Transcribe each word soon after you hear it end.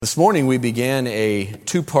This morning we began a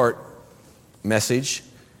two-part message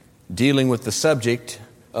dealing with the subject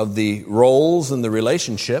of the roles and the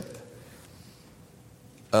relationship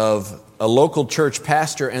of a local church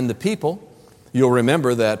pastor and the people. You'll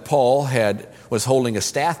remember that Paul was holding a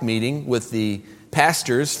staff meeting with the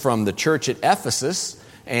pastors from the church at Ephesus,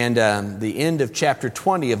 and the end of chapter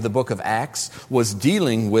 20 of the book of Acts was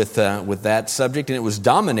dealing with that subject, and it was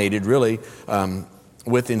dominated really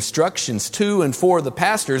with instructions to and for the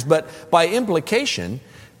pastors, but by implication,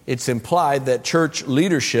 it's implied that church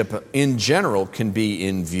leadership in general can be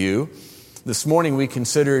in view. This morning we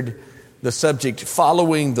considered the subject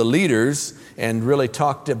following the leaders and really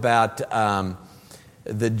talked about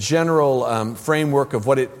the general framework of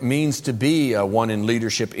what it means to be one in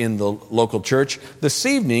leadership in the local church. This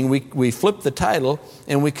evening we flip the title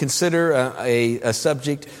and we consider a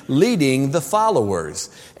subject, leading the followers,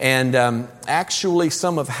 and actually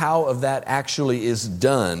some of how of that actually is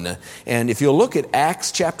done. And if you'll look at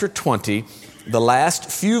Acts chapter 20, the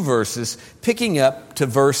last few verses, picking up to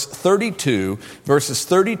verse 32, verses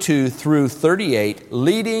 32 through 38,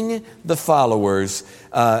 leading the followers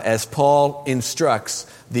as Paul instructs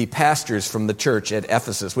the pastors from the church at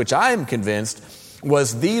Ephesus, which I am convinced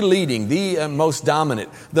was the leading, the most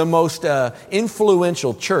dominant, the most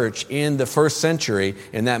influential church in the first century.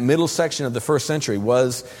 In that middle section of the first century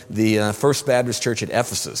was the First Baptist Church at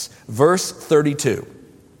Ephesus. Verse 32.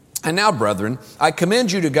 And now, brethren, I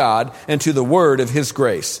commend you to God and to the word of his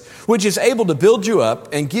grace, which is able to build you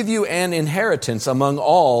up and give you an inheritance among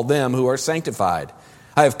all them who are sanctified.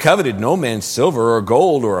 I have coveted no man's silver or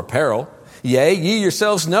gold or apparel. Yea, ye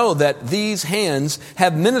yourselves know that these hands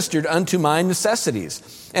have ministered unto my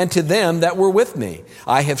necessities, and to them that were with me.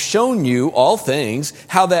 I have shown you all things,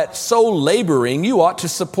 how that so laboring you ought to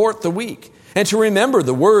support the weak, and to remember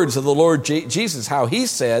the words of the Lord Jesus, how he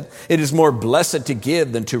said, it is more blessed to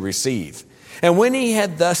give than to receive. And when he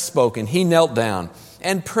had thus spoken, he knelt down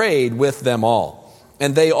and prayed with them all.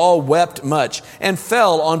 And they all wept much and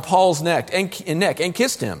fell on Paul's neck and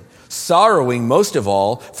kissed him, sorrowing most of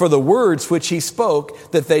all for the words which he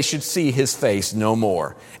spoke, that they should see his face no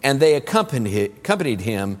more. And they accompanied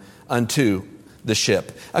him unto the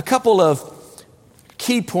ship. A couple of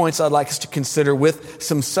key points I'd like us to consider with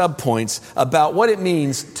some subpoints about what it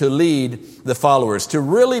means to lead the followers, to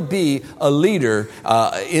really be a leader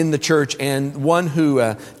in the church and one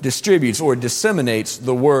who distributes or disseminates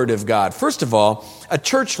the Word of God. First of all, a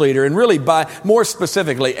church leader, and really by more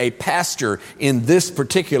specifically a pastor in this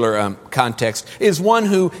particular context, is one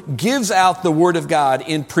who gives out the Word of God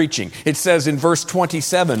in preaching. It says in verse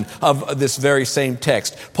 27 of this very same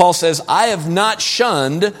text, Paul says, I have not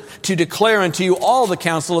shunned to declare unto you all the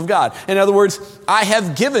counsel of God. In other words, I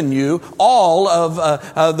have given you all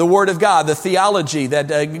of the Word of God, the theology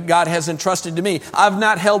that God has entrusted to me. I've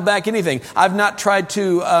not held back anything. I've not tried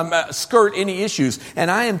to skirt any issues. And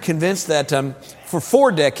I am convinced that for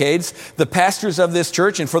 4 decades, the pastors of this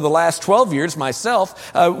church, and for the last 12 years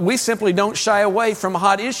myself, we simply don't shy away from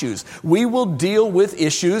hot issues. We will deal with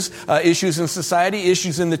issues in society,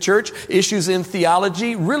 issues in the church, issues in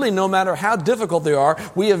theology, really no matter how difficult they are.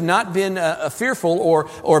 We have not been fearful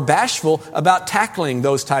or bashful about tackling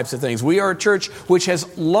those types of things. We are a church which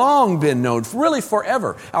has long been known, really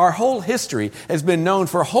forever. Our whole history has been known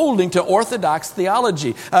for holding to orthodox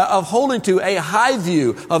theology, of holding to a high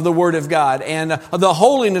view of the Word of God and the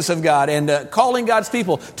holiness of God, and calling God's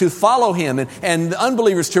people to follow him, and the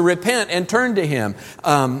unbelievers to repent and turn to him.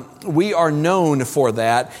 We are known for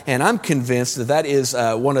that, and I'm convinced that is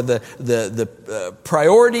one of the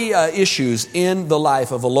priority issues in the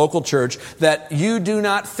life of a local church, that you do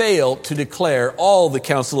not fail to declare all the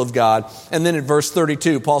counsel of God. And then in verse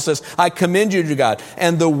 32, Paul says, I commend you to God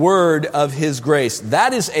and the word of his grace.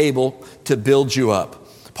 That is able to build you up.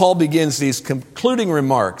 Paul begins these concluding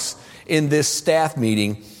remarks in this staff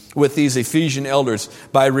meeting with these Ephesian elders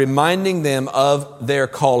by reminding them of their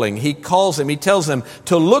calling. He tells them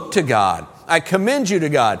to look to God. I commend you to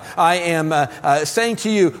God. I am saying to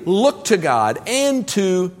you, look to God and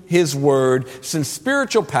to his word, since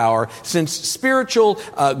spiritual power, since spiritual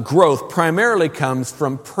growth primarily comes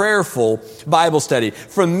from prayerful Bible study,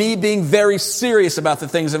 from me being very serious about the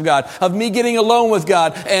things of God, of me getting alone with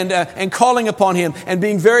God and calling upon him and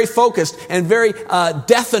being very focused and very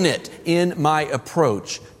definite in my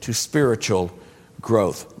approach to spiritual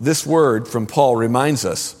growth. This word from Paul reminds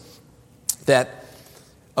us that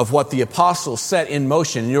of what the apostles set in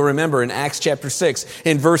motion. You'll remember in Acts chapter 6,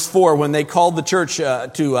 in verse 4, when they called the church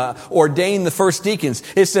to ordain the first deacons,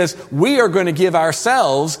 it says, we are going to give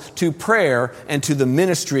ourselves to prayer and to the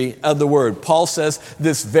ministry of the word. Paul says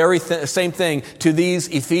this very same thing to these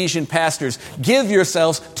Ephesian pastors. Give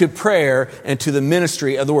yourselves to prayer and to the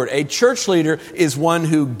ministry of the word. A church leader is one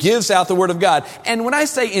who gives out the word of God. And when I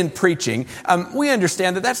say in preaching, we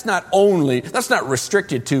understand that that's not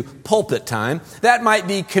restricted to pulpit time. That might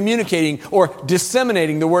be communicating or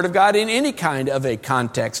disseminating the word of God in any kind of a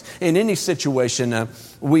context, in any situation.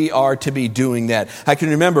 We are to be doing that. I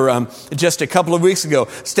can remember just a couple of weeks ago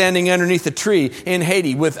standing underneath a tree in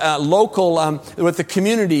Haiti with with the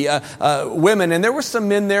community women, and there were some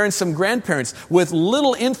men there and some grandparents with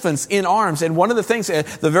little infants in arms. And one of the things,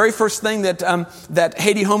 the very first thing that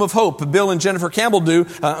Haiti Home of Hope, Bill and Jennifer Campbell do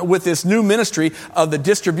with this new ministry of the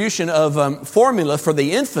distribution of formula for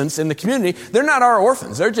the infants in the community, they're not our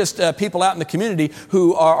orphans. They're just people out in the community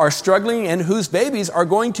who are struggling and whose babies are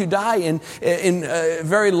going to die in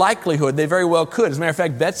very likelihood. They very well could. As a matter of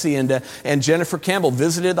fact, Betsy and Jennifer Campbell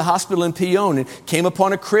visited the hospital in Pillon and came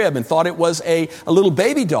upon a crib and thought it was a little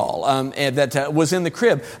baby doll that was in the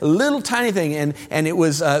crib. A little tiny thing, and it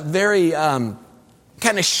was very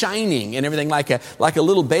kind of shining and everything like a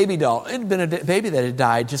little baby doll. It had been a baby that had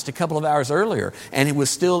died just a couple of hours earlier, and it was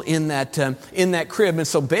still in that crib. And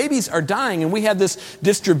so babies are dying, and we have this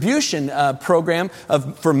distribution program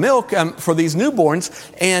for milk for these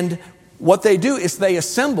newborns. And what they do is they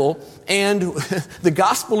assemble, and the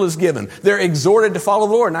gospel is given. They're exhorted to follow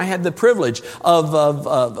the Lord. And I had the privilege of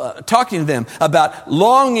talking to them about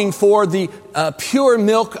longing for the pure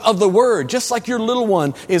milk of the Word, just like your little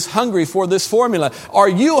one is hungry for this formula. Are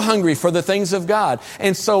you hungry for the things of God?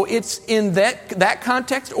 And so it's in that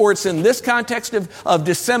context, or it's in this context of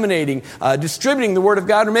disseminating, distributing the Word of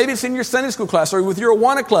God, or maybe it's in your Sunday school class, or with your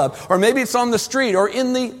Awana club, or maybe it's on the street, or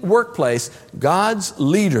in the workplace. God's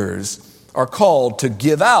leaders are called to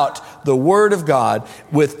give out the Word of God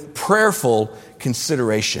with prayerful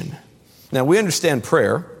consideration. Now, we understand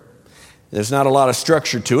prayer. There's not a lot of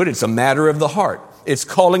structure to it. It's a matter of the heart. It's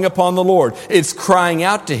calling upon the Lord. It's crying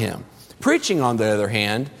out to Him. Preaching, on the other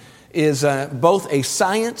hand, is both a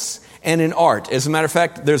science and an art. As a matter of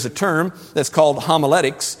fact, there's a term that's called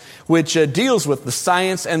homiletics, which deals with the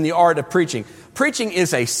science and the art of preaching. Preaching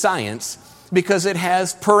is a science because it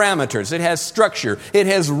has parameters, it has structure, it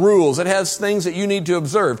has rules, it has things that you need to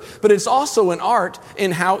observe. But it's also an art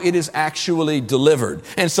in how it is actually delivered.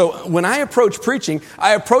 And so when I approach preaching,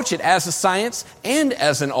 I approach it as a science and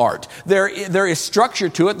as an art. There is structure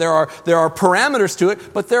to it, there are parameters to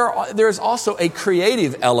it, but there's also a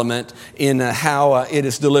creative element in how it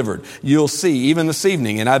is delivered. You'll see, even this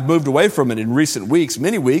evening, and I've moved away from it in recent weeks,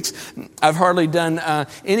 many weeks, I've hardly done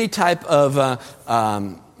any type of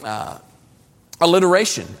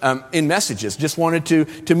alliteration in messages. Just wanted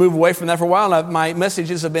to move away from that for a while. My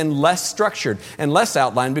messages have been less structured and less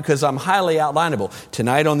outlined because I'm highly outlinable.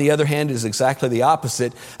 Tonight, on the other hand, is exactly the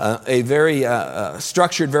opposite. A very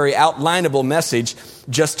structured, very outlinable message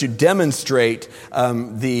just to demonstrate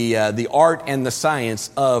the art and the science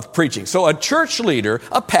of preaching. So a church leader,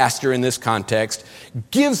 a pastor in this context,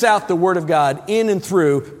 gives out the Word of God in and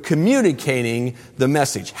through communicating the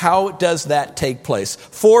message. How does that take place?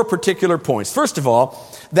 4 particular points. First of all,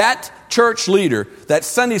 that church leader, that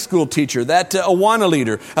Sunday school teacher, that Awana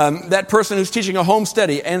leader, that person who's teaching a home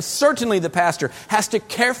study, and certainly the pastor, has to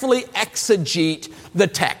carefully exegete the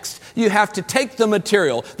text. You have to take the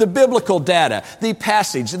material, the biblical data, the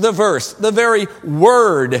passage, the verse, the very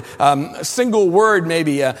word, single word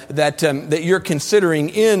maybe that you're considering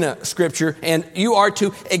in Scripture, and you are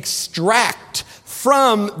to extract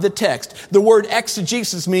from the text. The word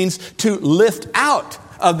exegesis means to lift out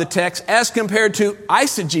of the text as compared to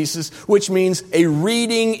eisegesis, which means a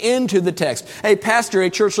reading into the text. A pastor,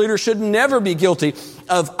 a church leader, should never be guilty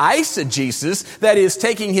of eisegesis, that is,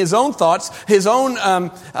 taking his own thoughts, his own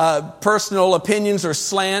personal opinions or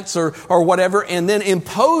slants or whatever, and then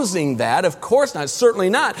imposing that. Of course not, certainly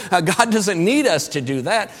not. God doesn't need us to do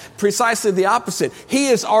that. Precisely the opposite. He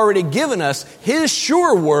has already given us His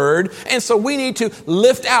sure word, and so we need to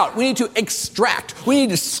lift out, we need to extract, we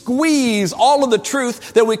need to squeeze all of the truth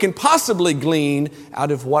that we can possibly glean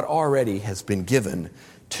out of what already has been given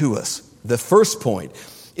to us. The first point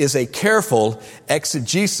is a careful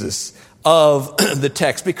exegesis of the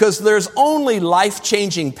text, because there's only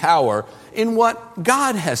life-changing power in what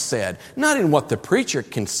God has said, not in what the preacher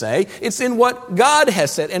can say. It's in what God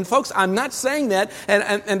has said. And folks, I'm not saying that,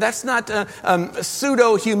 and that's not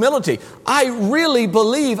pseudo-humility. I really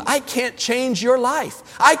believe I can't change your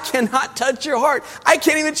life. I cannot touch your heart. I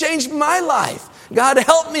can't even change my life. God,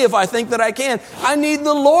 help me if I think that I can. I need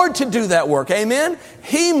the Lord to do that work. Amen?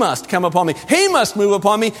 He must come upon me. He must move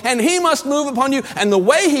upon me, and He must move upon you. And the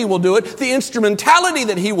way He will do it, the instrumentality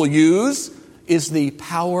that He will use, is the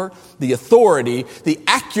power, the authority, the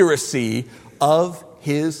accuracy of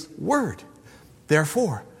His Word.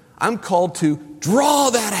 Therefore, I'm called to draw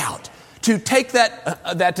that out, to take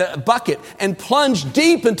that bucket and plunge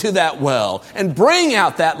deep into that well and bring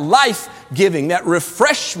out that life-giving, that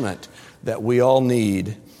refreshment that we all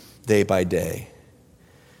need day by day.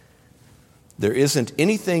 There isn't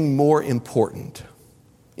anything more important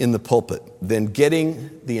in the pulpit than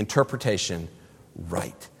getting the interpretation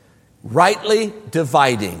right. Rightly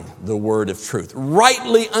dividing the word of truth.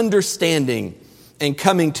 Rightly understanding and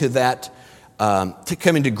coming to that,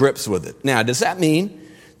 coming to grips with it. Now, does that mean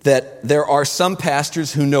that there are some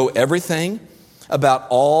pastors who know everything about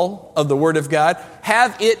all of the Word of God?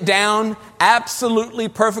 Have it down absolutely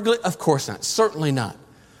perfectly? Of course not. Certainly not.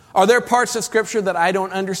 Are there parts of Scripture that I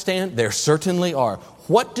don't understand? There certainly are.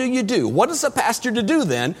 What do you do? What is a pastor to do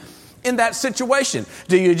then in that situation?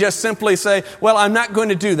 Do you just simply say, well, I'm not going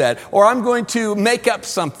to do that, or I'm going to make up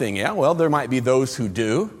something? Yeah, well, there might be those who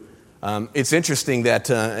do. It's interesting that,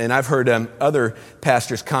 and I've heard other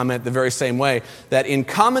pastors comment the very same way, that in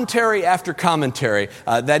commentary after commentary,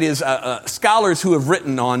 that is, scholars who have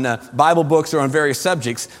written on Bible books or on various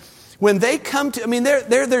subjects, when they come to,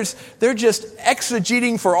 they're just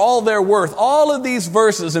exegeting for all they're worth, all of these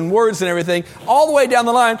verses and words and everything, all the way down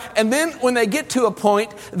the line. And then when they get to a point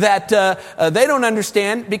that they don't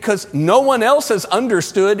understand because no one else has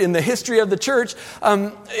understood in the history of the church,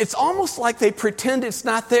 it's almost like they pretend it's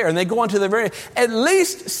not there. And they go on to the very, at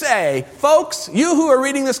least say, folks, you who are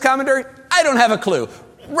reading this commentary, I don't have a clue.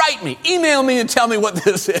 Write me, email me and tell me what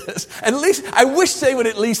this is. At least, I wish they would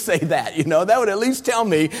at least say that, that would at least tell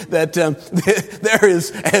me that they're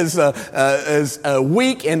as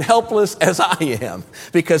weak and helpless as I am.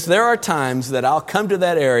 Because there are times that I'll come to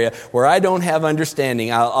that area where I don't have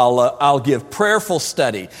understanding. I'll give prayerful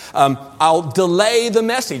study. I'll delay the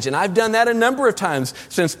message. And I've done that a number of times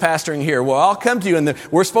since pastoring here. Well, I'll come to you and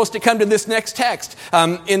we're supposed to come to this next text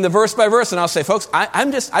in the verse by verse. And I'll say, folks, I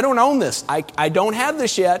don't own this. I don't have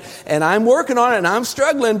this yet, and I'm working on it, and I'm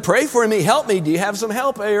struggling. Pray for me. Help me. Do you have some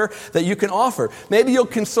help here that you can offer? Maybe you'll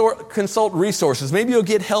consult resources. Maybe you'll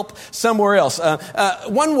get help somewhere else.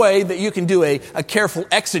 One way that you can do a careful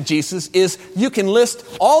exegesis is you can list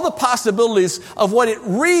all the possibilities of what it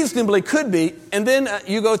reasonably could be, and then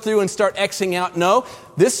you go through and start Xing out, no,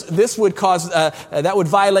 this would cause, that would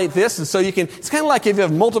violate this, and so you can, it's kind of like if you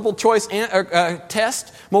have multiple choice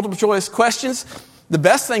test, multiple choice questions. The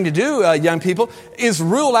best thing to do, young people, is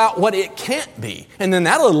rule out what it can't be. And then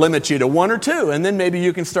that'll limit you to one or two. And then maybe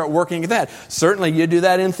you can start working at that. Certainly you do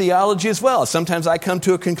that in theology as well. Sometimes I come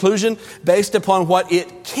to a conclusion based upon what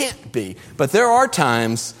it can't be. But there are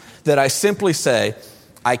times that I simply say,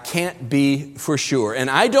 I can't be for sure. And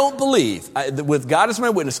I don't believe, with God as my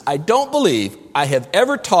witness, I don't believe I have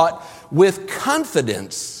ever taught with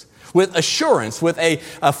confidence, with assurance, with a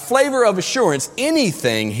flavor of assurance,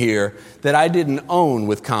 anything here that I didn't own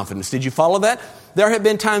with confidence. Did you follow that? There have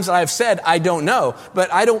been times that I've said, I don't know,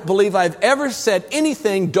 but I don't believe I've ever said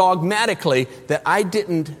anything dogmatically that I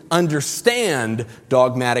didn't understand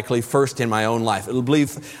dogmatically first in my own life.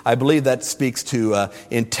 I believe that speaks to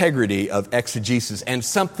integrity of exegesis and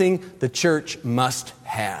something the church must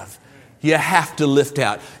have. You have to lift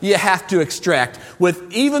out. You have to extract.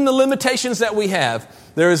 With even the limitations that we have,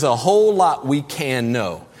 there is a whole lot we can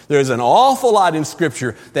know. There's an awful lot in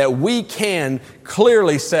Scripture that we can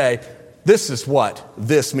clearly say, this is what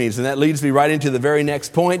this means. And that leads me right into the very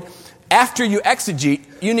next point. After you exegete,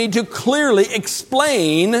 you need to clearly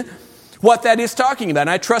explain what that is talking about.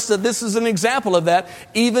 And I trust that this is an example of that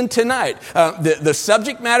even tonight. The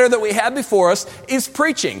subject matter that we have before us is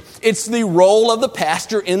preaching. It's the role of the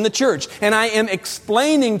pastor in the church. And I am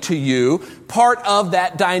explaining to you part of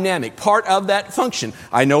that dynamic, part of that function.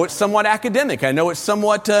 I know it's somewhat academic. I know it's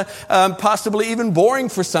somewhat possibly even boring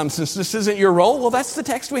for some, since this isn't your role. Well, that's the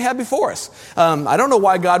text we have before us. I don't know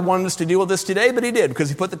why God wanted us to deal with this today, but He did, because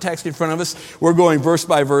He put the text in front of us. We're going verse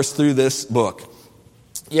by verse through this book.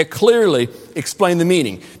 You clearly explain the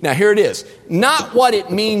meaning. Now, here it is. Not what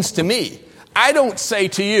it means to me. I don't say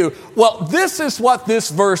to you, well, this is what this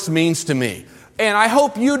verse means to me. And I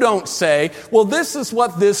hope you don't say, well, this is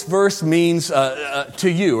what this verse means to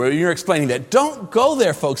you, or you're explaining that. Don't go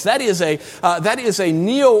there, folks. That is a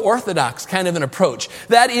neo-orthodox kind of an approach.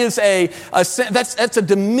 That's a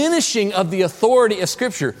diminishing of the authority of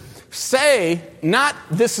Scripture. Say, not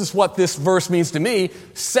this is what this verse means to me.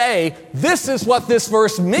 Say, this is what this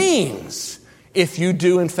verse means if you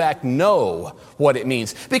do in fact know what it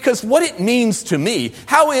means. Because what it means to me,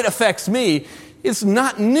 how it affects me, is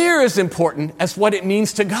not near as important as what it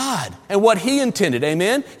means to God and what He intended.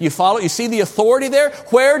 Amen? You follow? You see the authority there?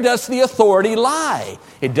 Where does the authority lie?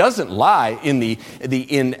 It doesn't lie in the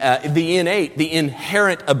innate, the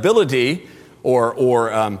inherent ability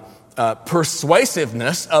or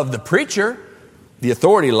persuasiveness of the preacher. The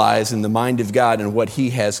authority lies in the mind of God and what He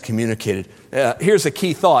has communicated. Here's a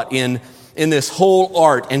key thought in this whole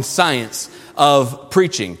art and science of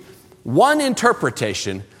preaching. One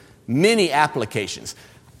interpretation, many applications.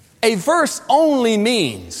 A verse only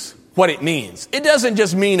means what it means. It doesn't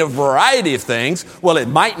just mean a variety of things. Well, it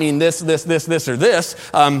might mean this, or this.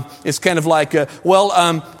 It's kind of like,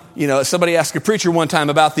 somebody asked a preacher one time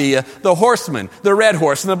about the horsemen, the red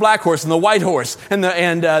horse and the black horse and the white horse and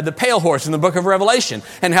the pale horse in the book of Revelation,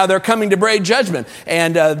 and how they're coming to bring judgment.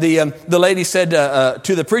 And the lady said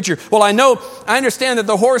to the preacher, well, I understand that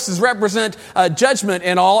the horses represent judgment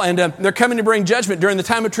and all, and they're coming to bring judgment during the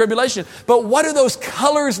time of tribulation. But what do those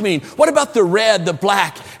colors mean? What about the red, the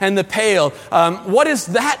black, and the pale? What is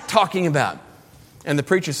that talking about? And the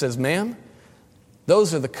preacher says, ma'am,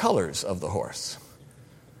 those are the colors of the horse.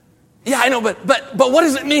 Yeah, I know, but what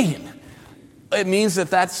does it mean? It means that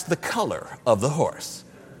that's the color of the horse.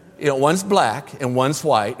 You know, one's black, and one's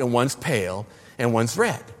white, and one's pale, and one's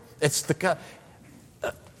red. It's the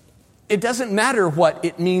It doesn't matter what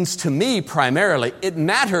it means to me primarily. It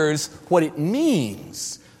matters what it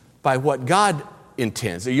means by what God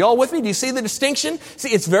intends. Are you all with me? Do you see the distinction? See,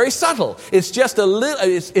 it's very subtle. It's just a little,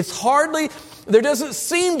 it's hardly, there doesn't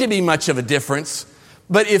seem to be much of a difference.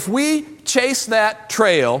 But if we chase that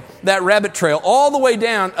trail, that rabbit trail, all the way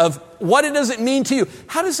down of what does it mean to you,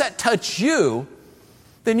 how does that touch you,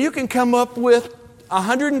 then you can come up with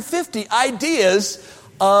 150 ideas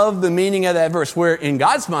of the meaning of that verse, where in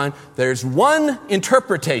God's mind, there's one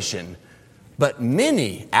interpretation, but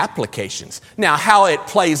many applications. Now, how it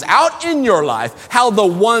plays out in your life, how the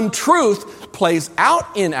one truth plays out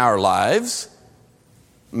in our lives,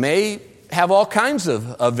 may have all kinds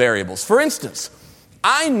of variables. For instance,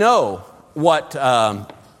 I know what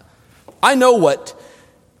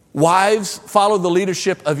wives follow the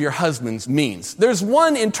leadership of your husbands means. There's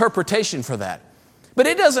one interpretation for that, but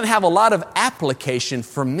it doesn't have a lot of application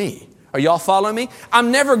for me. Are y'all following me? I'm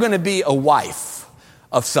never going to be a wife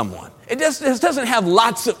of someone. It doesn't have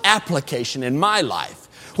lots of application in my life.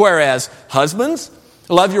 Whereas husbands,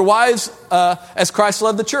 love your wives as Christ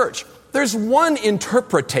loved the church. There's one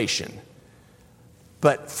interpretation.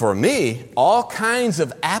 But for me, all kinds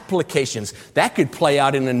of applications, that could play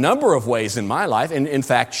out in a number of ways in my life, and in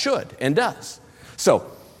fact should and does. So,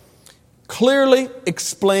 clearly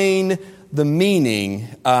explain the meaning.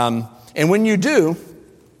 And when you do,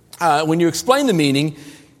 when you explain the meaning,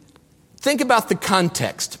 think about the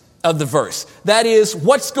context of the verse. That is,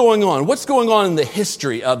 what's going on? What's going on in the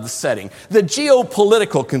history of the setting? The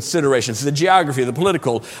geopolitical considerations, the geography, the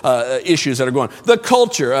political issues that are going on, the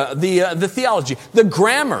culture, the theology, the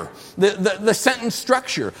grammar, the sentence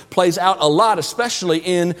structure plays out a lot, especially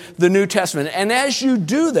in the New Testament. And as you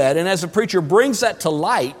do that, and as a preacher brings that to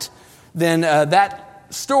light, then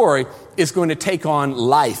that story is going to take on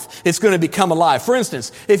life. It's going to become alive. For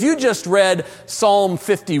instance, if you just read Psalm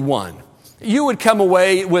 51, you would come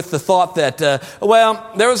away with the thought that,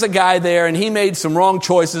 there was a guy there and he made some wrong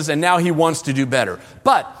choices and now he wants to do better.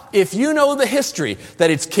 But if you know the history, that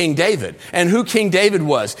it's King David and who King David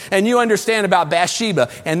was, and you understand about Bathsheba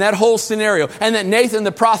and that whole scenario, and that Nathan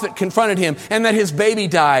the prophet confronted him, and that his baby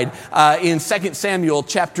died in 2 Samuel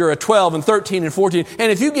chapter 12 and 13 and 14,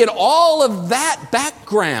 and if you get all of that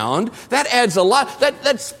background, that adds a lot,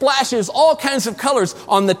 that splashes all kinds of colors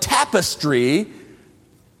on the tapestry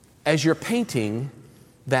as you're painting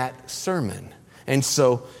that sermon. And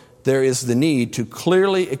so there is the need to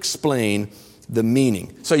clearly explain the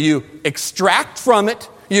meaning. So you extract from it,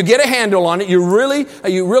 you get a handle on it, you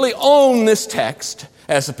really own this text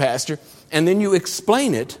as a pastor, and then you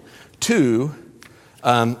explain it to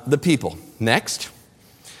the people. Next,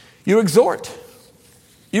 you exhort.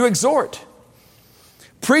 You exhort.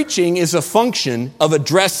 Preaching is a function of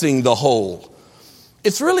addressing the whole.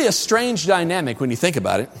 It's really a strange dynamic when you think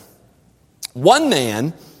about it. One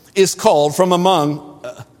man is called from among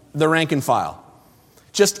the rank and file.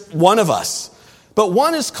 Just one of us. But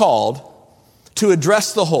one is called to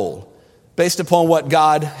address the whole based upon what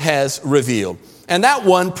God has revealed. And that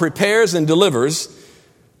one prepares and delivers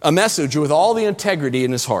a message with all the integrity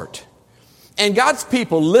in his heart. And God's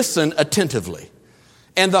people listen attentively.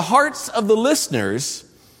 And the hearts of the listeners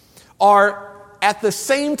are at the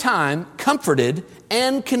same time comforted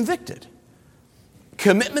and convicted.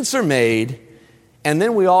 Commitments are made and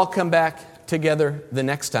then we all come back together the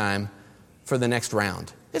next time for the next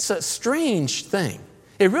round. It's a strange thing.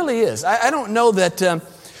 It really is. I don't know that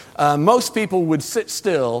most people would sit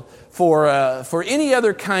still for any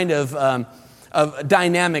other kind of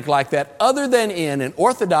dynamic like that other than in an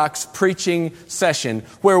Orthodox preaching session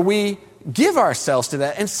where we give ourselves to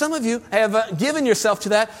that. And some of you have given yourself to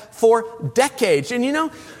that for decades. And you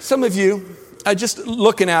know, some of you, just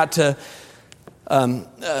looking out to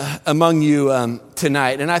among you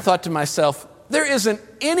tonight, and I thought to myself, there isn't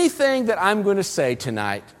anything that I'm going to say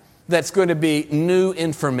tonight that's going to be new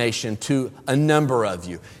information to a number of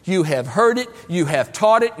you. You have heard it, you have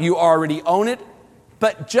taught it, you already own it,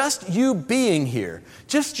 but just you being here,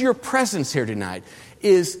 just your presence here tonight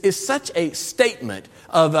is such a statement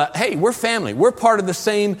of, hey, we're family. We're part of the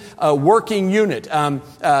same working unit.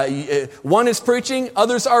 One is preaching,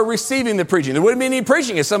 others are receiving the preaching. There wouldn't be any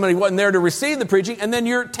preaching if somebody wasn't there to receive the preaching, and then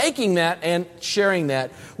you're taking that and sharing that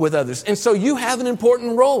with others. And so you have an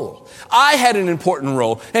important role. I had an important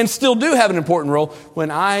role, and still do have an important role when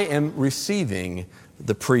I am receiving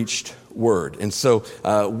the preached word. And so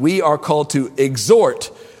we are called to exhort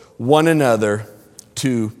one another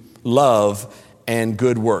to love and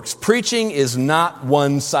good works. Preaching is not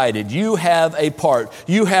one-sided. You have a part.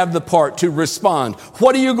 You have the part to respond.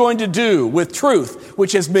 What are you going to do with truth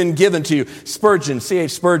which has been given to you? Spurgeon,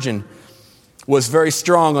 C.H. Spurgeon, was very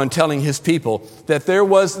strong on telling his people that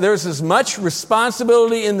there's as much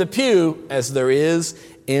responsibility in the pew as there is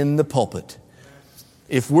in the pulpit.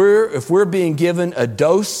 If we're being given a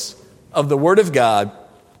dose of the Word of God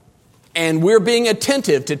and we're being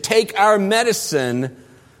attentive to take our medicine,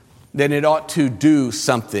 then it ought to do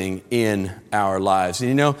something in our lives. And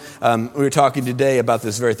you know, we were talking today about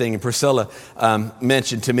this very thing, and Priscilla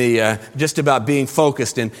mentioned to me just about being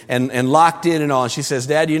focused and locked in and all. And she says,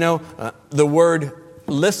 Dad, you know, the word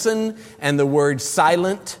listen and the word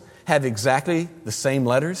silent have exactly the same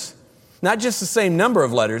letters. Not just the same number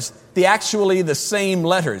of letters, actually the same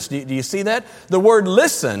letters. Do you see that? The word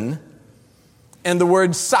listen and the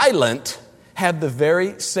word silent have the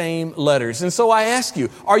very same letters. And so I ask you,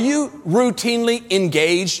 are you routinely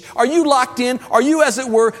engaged? Are you locked in? Are you, as it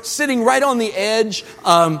were, sitting right on the edge,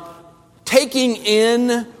 taking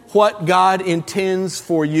in what God intends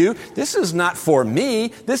for you? This is not for me.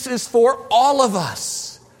 This is for all of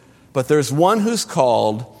us. But there's one who's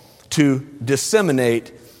called to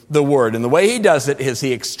disseminate the word. And the way he does it is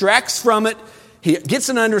he extracts from it, he gets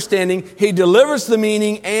an understanding, he delivers the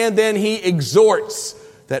meaning, and then he exhorts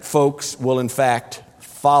that folks will in fact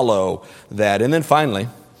follow that. And then finally,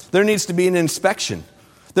 there needs to be an inspection.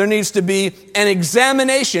 There needs to be an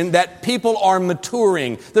examination that people are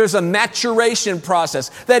maturing. There's a maturation process.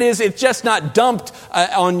 That is, it's just not dumped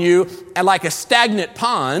on you like a stagnant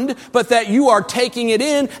pond, but that you are taking it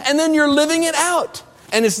in and then you're living it out.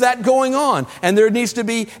 And is that going on? And there needs to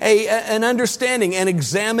be an understanding, an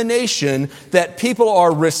examination that people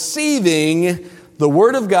are receiving the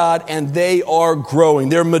Word of God and they are growing.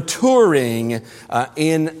 They're maturing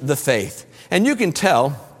in the faith. And you can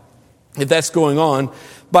tell if that's going on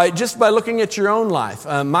by looking at your own life.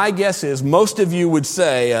 My guess is most of you would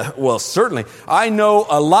say, well, certainly, I know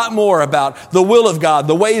a lot more about the will of God,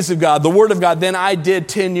 the ways of God, the Word of God than I did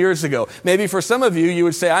 10 years ago. Maybe for some of you, you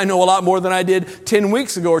would say, I know a lot more than I did 10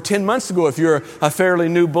 weeks ago or 10 months ago if you're a fairly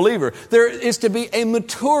new believer. There is to be a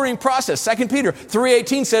maturing process. 2 Peter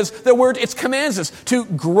 3:18 says the Word, it commands us to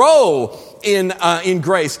grow in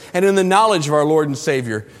grace and in the knowledge of our Lord and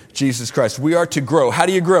Savior, Jesus Christ. We are to grow. How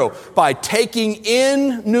do you grow? By taking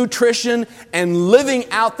in nutrition and living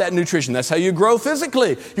out that nutrition. That's how you grow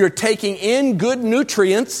physically. You're taking in good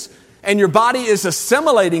nutrients and your body is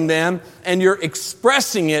assimilating them and you're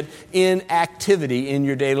expressing it in activity in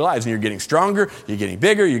your daily lives. And you're getting stronger, you're getting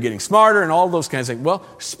bigger, you're getting smarter, and all those kinds of things. Well,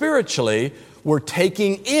 spiritually, we're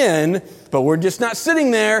taking in, but we're just not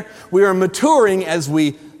sitting there. We are maturing as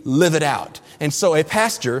we live it out. And so a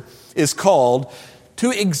pastor is called to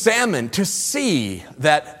examine, to see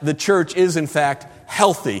that the church is in fact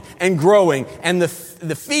healthy and growing and the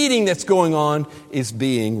feeding that's going on is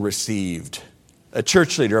being received. A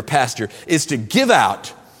church leader, a pastor, is to give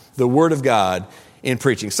out the Word of God in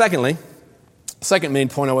preaching. Secondly, second main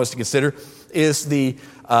point I want us to consider is the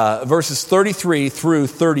verses 33 through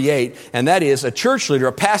 38, and that is a church leader,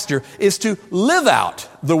 a pastor, is to live out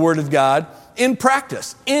the Word of God in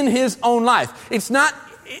practice, in his own life.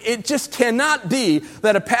 It just cannot be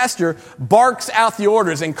that a pastor barks out the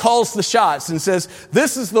orders and calls the shots and says,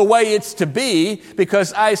 this is the way it's to be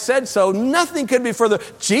because I said so. Nothing could be further.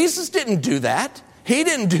 Jesus didn't do that. He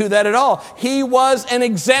didn't do that at all. He was an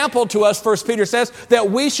example to us, 1 Peter says,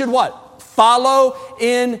 that we should what? Follow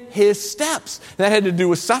in his steps. That had to do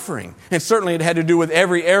with suffering. And certainly it had to do with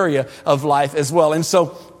every area of life as well. And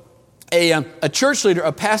so a church leader,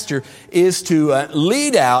 a pastor, is to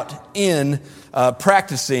lead out in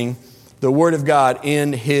practicing the Word of God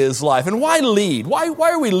in his life. And why lead? Why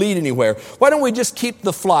are we lead anywhere? Why don't we just keep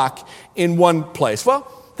the flock in one place? Well,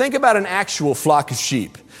 think about an actual flock of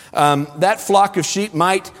sheep. That flock of sheep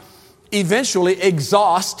might eventually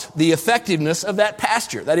exhaust the effectiveness of that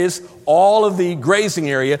pasture. That is, all of the grazing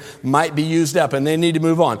area might be used up and they need to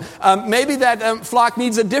move on. Maybe that flock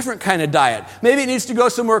needs a different kind of diet. Maybe it needs to go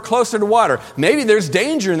somewhere closer to water. Maybe there's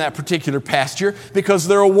danger in that particular pasture because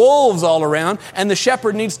there are wolves all around and the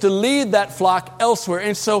shepherd needs to lead that flock elsewhere.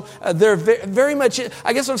 And so they're very much,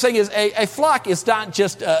 I guess what I'm saying is a flock is not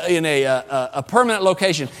just in a permanent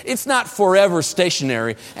location. It's not forever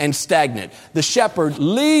stationary and stagnant. The shepherd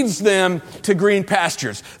leads them to green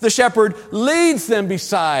pastures. The shepherd leads them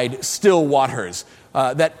beside still waters.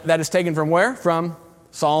 That is taken from where? From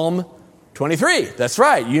Psalm 23. That's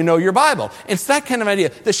right. You know your Bible. It's that kind of idea.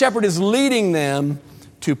 The shepherd is leading them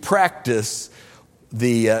to practice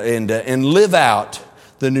and live out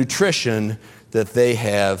the nutrition that they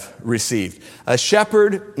have received. A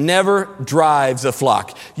shepherd never drives a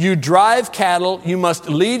flock. You drive cattle, you must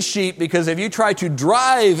lead sheep, because if you try to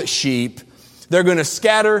drive sheep, they're going to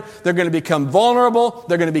scatter, they're going to become vulnerable,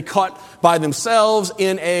 they're going to be caught by themselves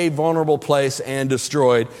in a vulnerable place and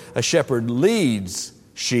destroyed. A shepherd leads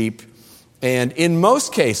sheep, and in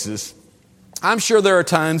most cases, I'm sure there are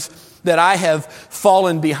times that I have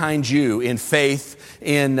fallen behind you in faith,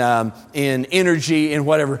 in energy, in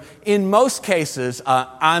whatever. In most cases,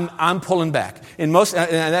 I'm pulling back. In most,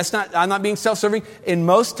 and I'm not being self-serving. In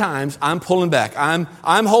most times, I'm pulling back.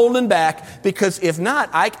 I'm holding back because if not,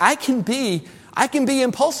 I can be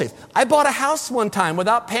impulsive. I bought a house one time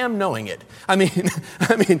without Pam knowing it.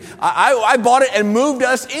 I bought it and moved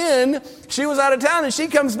us in. She was out of town and she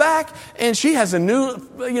comes back and she has a new,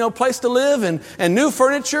 place to live and new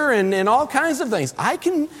furniture and all kinds of things. I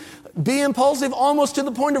can be impulsive almost to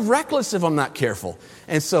the point of reckless if I'm not careful.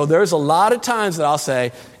 And so there's a lot of times that I'll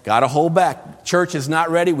say, got to hold back. Church is not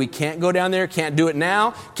ready. We can't go down there. Can't do it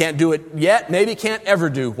now. Can't do it yet. Maybe can't ever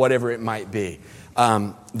do whatever it might be.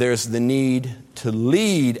 There's the need to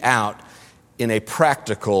lead out in a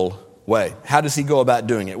practical way. How does he go about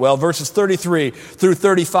doing it? Well, verses 33 through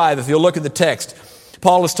 35, if you'll look at the text,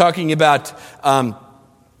 Paul is talking about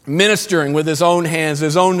ministering with his own hands,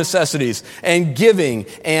 his own necessities, and giving,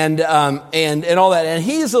 and all that. And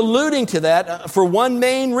he's alluding to that for one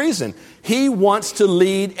main reason. He wants to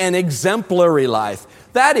lead an exemplary life.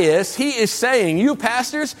 That is, he is saying, you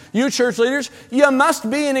pastors, you church leaders, you must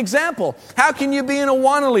be an example. How can you be an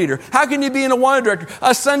Awana leader? How can you be an Awana director,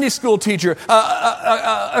 a Sunday school teacher,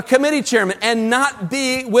 a committee chairman, and not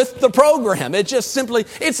be with the program?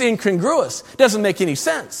 It's incongruous. It doesn't make any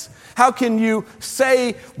sense. How can you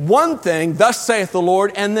say one thing, thus saith the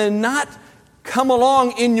Lord, and then not come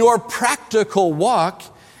along in your practical walk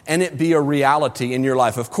and it be a reality in your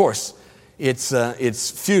life? Of course,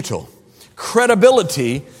 it's futile.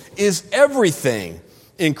 Credibility is everything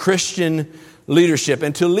in Christian leadership.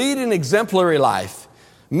 And to lead an exemplary life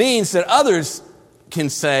means that others can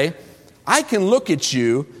say, I can look at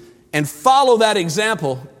you and follow that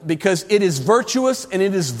example because it is virtuous and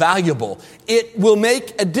it is valuable. It will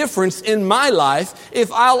make a difference in my life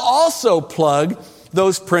if I'll also plug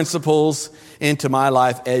those principles into my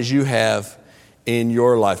life as you have in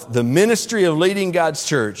your life. The ministry of leading God's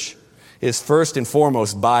church is first and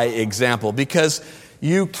foremost by example, because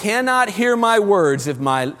you cannot hear my words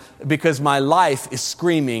because my life is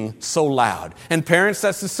screaming so loud. And parents,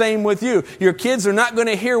 that's the same with you. Your kids are not going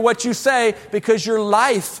to hear what you say because your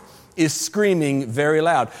life is screaming very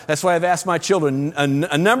loud. That's why I've asked my children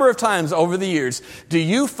a number of times over the years, do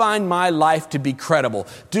you find my life to be credible?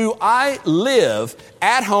 Do I live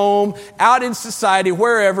at home, out in society,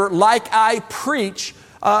 wherever, like I preach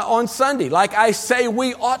on Sunday, like I say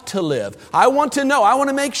we ought to live? I want to know. I want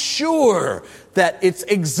to make sure that it's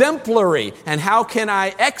exemplary. And how can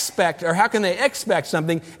they expect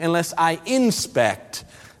something unless I inspect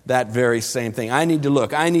that very same thing? I need to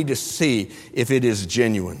look. I need to see if it is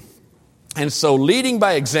genuine. And so leading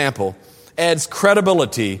by example adds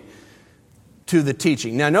credibility to the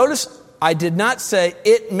teaching. Now notice, I did not say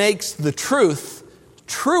it makes the truth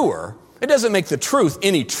truer. It doesn't make the truth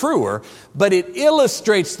any truer, but it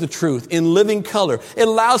illustrates the truth in living color. It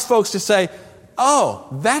allows folks to say, oh,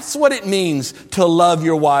 that's what it means to love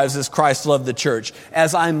your wives as Christ loved the church,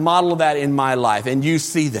 as I model that in my life. And you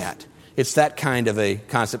see that. It's that kind of a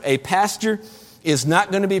concept. A pastor is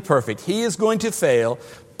not going to be perfect. He is going to fail.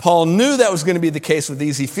 Paul knew that was going to be the case with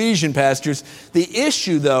these Ephesian pastors. The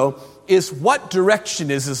issue, though, is what direction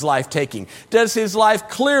is his life taking? Does his life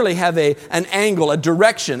clearly have an angle, a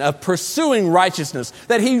direction of pursuing righteousness,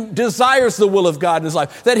 that he desires the will of God in his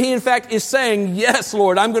life, that he in fact is saying, yes,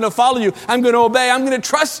 Lord, I'm going to follow you, I'm going to obey, I'm going to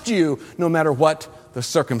trust you, no matter what the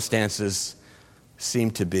circumstances seem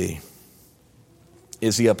to be?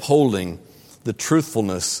 Is he upholding the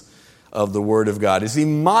truthfulness of the Word of God? Is he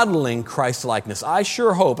modeling Christ-likeness? I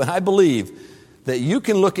sure hope and I believe that you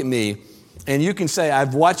can look at me and you can say,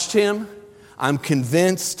 I've watched him, I'm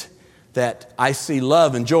convinced that I see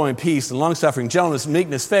love and joy and peace and long-suffering, gentleness,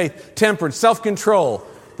 meekness, faith, temperance, self-control,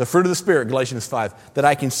 the fruit of the Spirit, Galatians 5, that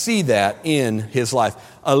I can see that in his life.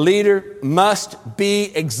 A leader must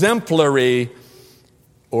be exemplary,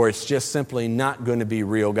 or it's just simply not going to be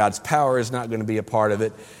real. God's power is not going to be a part of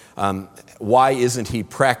it. Why isn't he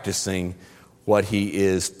practicing what he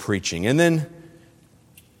is preaching? And then,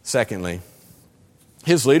 secondly,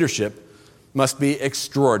 his leadership must be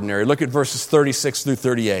extraordinary. Look at verses 36 through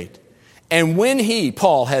 38. And when he,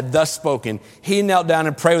 Paul, had thus spoken, he knelt down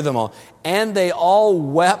and prayed with them all. And they all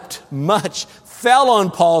wept much, fell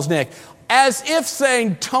on Paul's neck, as if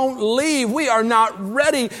saying, don't leave. We are not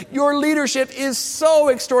ready. Your leadership is so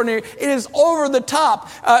extraordinary. It is over the top.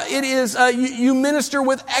 You minister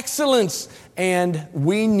with excellence. And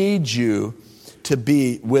we need you to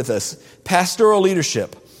be with us. Pastoral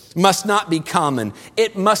leadership must not be common.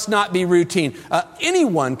 It must not be routine.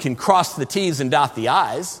 Anyone can cross the T's and dot the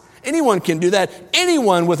I's. Anyone can do that.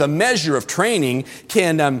 Anyone with a measure of training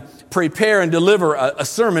can prepare and deliver a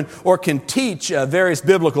sermon or can teach various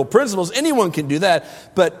biblical principles. Anyone can do that.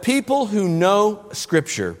 But people who know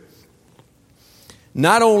Scripture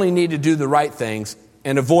not only need to do the right things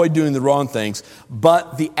and avoid doing the wrong things,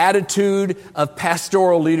 but the attitude of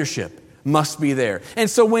pastoral leadership must be there. And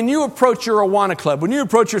so when you approach your Awana club, when you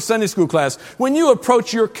approach your Sunday school class, when you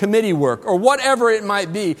approach your committee work or whatever it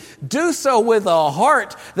might be, do so with a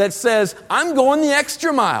heart that says, I'm going the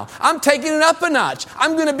extra mile. I'm taking it up a notch.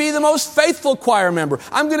 I'm going to be the most faithful choir member.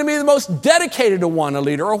 I'm going to be the most dedicated Awana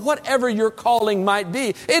leader, or whatever your calling might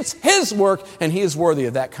be. It's his work, and he is worthy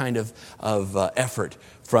of that kind of effort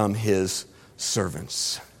from his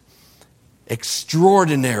servants.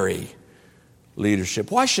 Extraordinary leadership.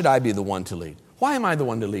 Why should I be the one to lead? Why am I the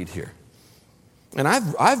one to lead here? And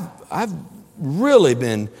I've really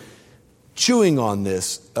been chewing on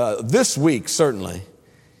this week, certainly.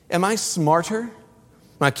 Am I smarter?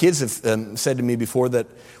 My kids have said to me before that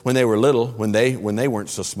when they were little, when they weren't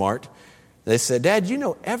so smart, they said, Dad, you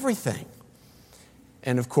know everything.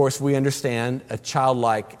 And of course, we understand a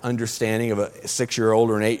childlike understanding of a 6-year-old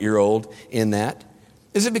or an 8-year-old in that.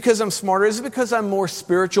 Is it because I'm smarter? Is it because I'm more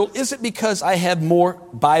spiritual? Is it because I have more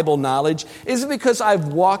Bible knowledge? Is it because I've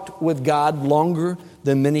walked with God longer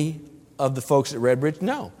than many of the folks at Redbridge?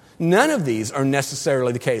 No. None of these are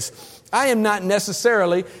necessarily the case. I am not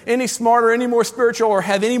necessarily any smarter, any more spiritual, or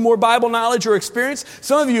have any more Bible knowledge or experience.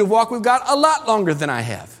 Some of you have walked with God a lot longer than I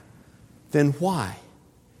have. Then why?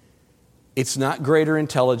 It's not greater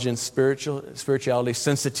intelligence, spirituality,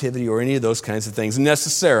 sensitivity, or any of those kinds of things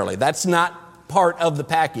necessarily. That's not part of the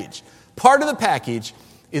package. Part of the package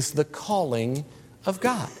is the calling of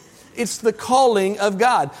God. It's the calling of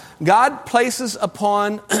God. God places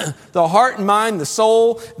upon the heart and mind, the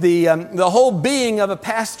soul, the whole being of a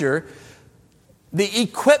pastor, the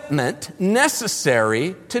equipment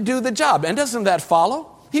necessary to do the job. And doesn't that follow?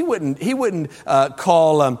 He wouldn't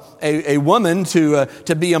call a woman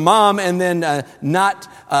to be a mom and then not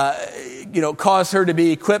cause her to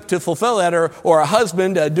be equipped to fulfill that, or a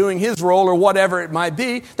husband doing his role or whatever it might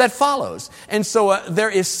be. That follows. And so there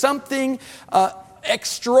is something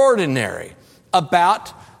extraordinary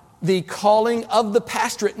about the calling of the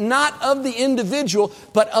pastorate, not of the individual,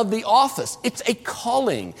 but of the office. It's a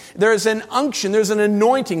calling. There is an unction, there's an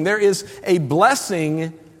anointing, there is a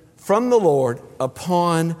blessing from the Lord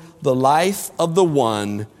upon the life of the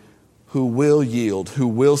one who will yield, who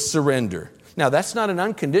will surrender. Now, that's not an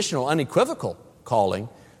unconditional, unequivocal calling.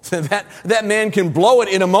 That man can blow it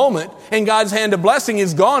in a moment, and God's hand of blessing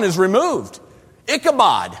is gone, is removed.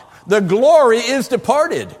 Ichabod, the glory is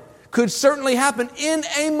departed, could certainly happen in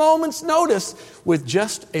a moment's notice with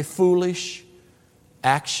just a foolish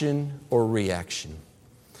action or reaction.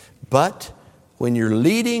 But when you're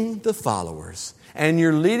leading the followers, and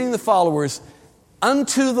you're leading the followers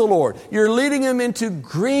unto the Lord, you're leading them into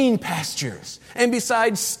green pastures and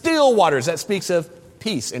beside still waters, that speaks of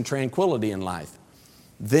peace and tranquility in life,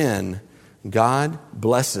 then God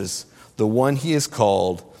blesses the one he has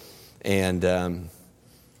called and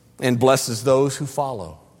blesses those who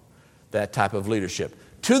follow that type of leadership.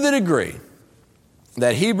 To the degree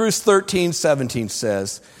that Hebrews 13:17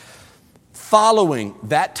 says, following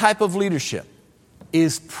that type of leadership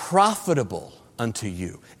is profitable unto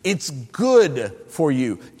you. It's good for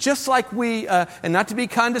you. Just like we, and not to be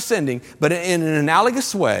condescending, but in an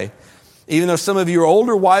analogous way, even though some of you are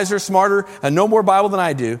older, wiser, smarter, and know more Bible than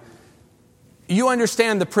I do, you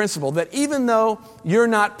understand the principle that even though you're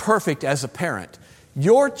not perfect as a parent,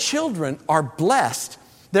 your children are blessed.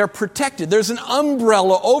 They're protected. There's an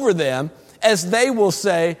umbrella over them as they will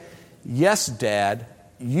say, yes, Dad,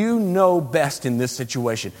 you know best in this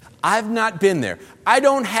situation. I've not been there. I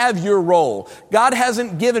don't have your role. God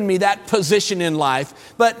hasn't given me that position in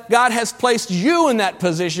life, but God has placed you in that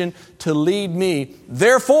position to lead me.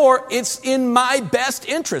 Therefore, it's in my best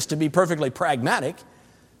interest, to be perfectly pragmatic,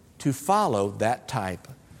 to follow that type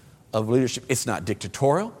of leadership. It's not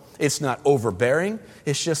dictatorial. It's not overbearing.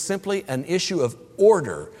 It's just simply an issue of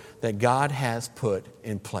order that God has put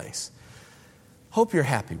in place. Hope you're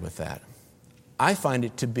happy with that. I find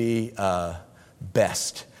it to be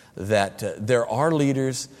best that there are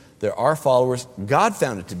leaders, there are followers. God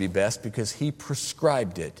found it to be best because He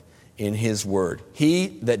prescribed it in His Word.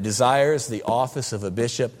 He that desires the office of a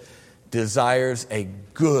bishop desires a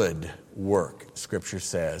good work, Scripture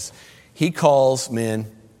says. He calls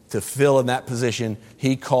men to fill in that position.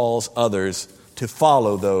 He calls others to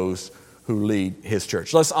follow those who lead His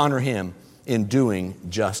church. Let's honor Him in doing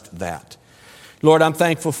just that. Lord, I'm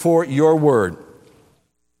thankful for Your Word.